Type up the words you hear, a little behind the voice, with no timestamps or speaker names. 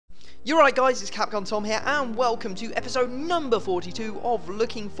You're right guys, it's Capcom Tom here and welcome to episode number 42 of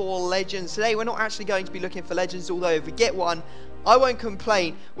Looking for Legends. Today we're not actually going to be looking for legends, although if we get one, I won't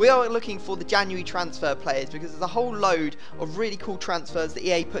complain. We are looking for the January transfer players because there's a whole load of really cool transfers that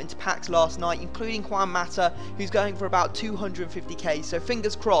EA put into packs last night, including Juan Mata, who's going for about 250k, so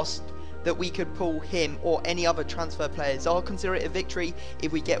fingers crossed that we could pull him or any other transfer players. I'll consider it a victory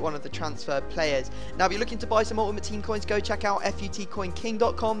if we get one of the transfer players. Now if you're looking to buy some Ultimate Team coins, go check out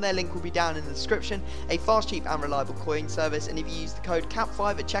futcoinking.com. Their link will be down in the description. A fast, cheap and reliable coin service, and if you use the code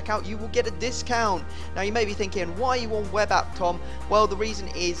CAP5 at checkout you will get a discount. Now you may be thinking, why are you on web app, Tom? Well, the reason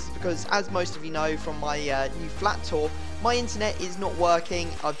is because, as most of you know from my new flat tour, my internet is not working.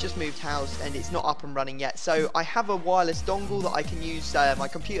 I've just moved house and it's not up and running yet. So I have a wireless dongle that I can use my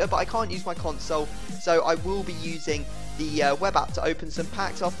computer, but I can't use my console. So I will be using the web app to open some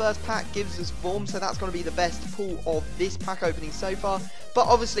packs. Our first pack gives us form, so that's going to be the best pull of this pack opening so far. But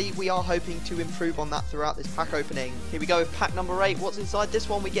obviously we are hoping to improve on that throughout this pack opening. Here we go with pack number 8. What's inside this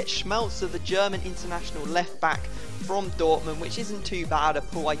one? We get Schmelzer, the German international left back from Dortmund, which isn't too bad a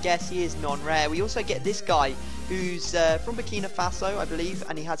pull, I guess. He is non-rare. We also get this guy who's from Burkina Faso, I believe,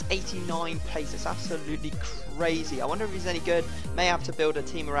 and he has 89 pace. It's absolutely crazy. I wonder if he's any good. May have to build a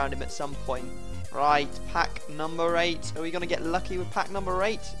team around him at some point. Right, pack number 8. Are we going to get lucky with pack number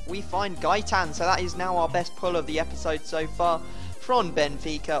 8? We find Gaitan, so that is now our best pull of the episode so far. From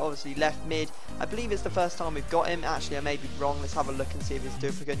Benfica, obviously left mid. I believe it's the first time we've got him. Actually, I may be wrong. Let's have a look and see if it's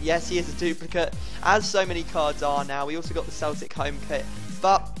duplicate. Yes, he is a duplicate, as so many cards are now. We also got the Celtic home kit.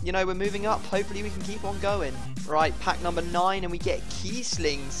 But, you know, we're moving up. Hopefully we can keep on going. Right, pack number 9, and we get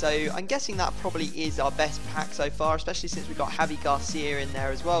Kiesling. So I'm guessing that probably is our best pack so far, especially since we've got Javi Garcia in there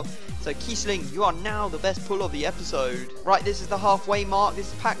as well. So Kiesling, you are now the best pull of the episode. Right, this is the halfway mark.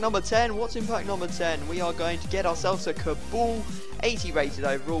 This is pack number 10. What's in pack number 10? We are going to get ourselves a Kabul, 80 rated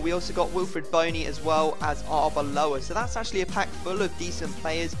overall. We also got Wilfred Boney as well as Arbeloa. So that's actually a pack full of decent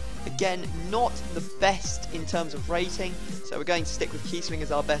players. Again, not the best in terms of rating, so we're going to stick with Kiesling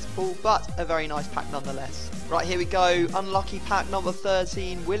as our best pull, but a very nice pack nonetheless. Right, here we go. Unlucky pack number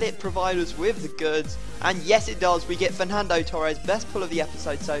 13. Will it provide us with the goods? And yes, it does. We get Fernando Torres, best pull of the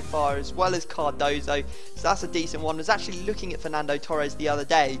episode so far, as well as Cardozo. So that's a decent one. I was actually looking at Fernando Torres the other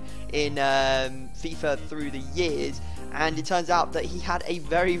day in FIFA through the years, and it turns out that he had a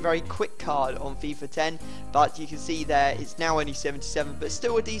very, very quick card on FIFA 10, but you can see there it's now only 77, but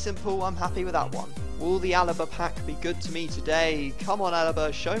still a decent pull. I'm happy with that one. Will the Alaba pack be good to me today? Come on,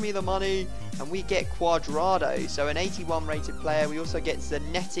 Alaba, show me the money. And we get Cuadrado, so an 81 rated player. We also get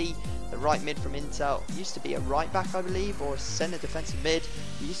Zanetti, the right mid from Inter. He used to be a right back, I believe, or a centre defensive mid.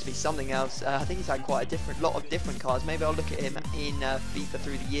 He used to be something else. I think he's had quite a lot of different cards. Maybe I'll look at him in FIFA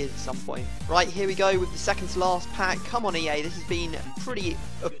through the years at some point. Right, here we go with the second to last pack. Come on, EA, this has been pretty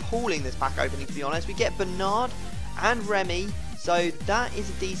appalling, this pack opening, to be honest. We get Bernard and Remy, so that is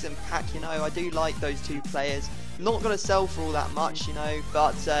a decent pack. You know, I do like those two players. Not going to sell for all that much, you know,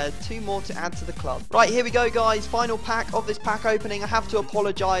 but 2 more to add to the club. Right, here we go, guys. Final pack of this pack opening. I have to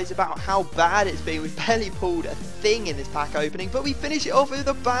apologise about how bad it's been. We've barely pulled a thing in this pack opening, but we finish it off with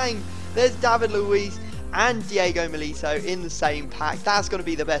a bang. There's David Luiz and Diego Milito in the same pack. That's going to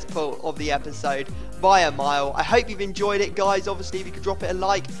be the best pull of the episode by a mile. I hope you've enjoyed it, guys. Obviously, if you could drop it a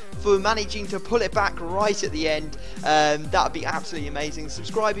like for managing to pull it back right at the end, that would be absolutely amazing.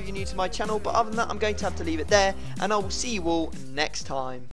 Subscribe if you're new to my channel, but other than that, I'm going to have to leave it there, and I will see you all next time.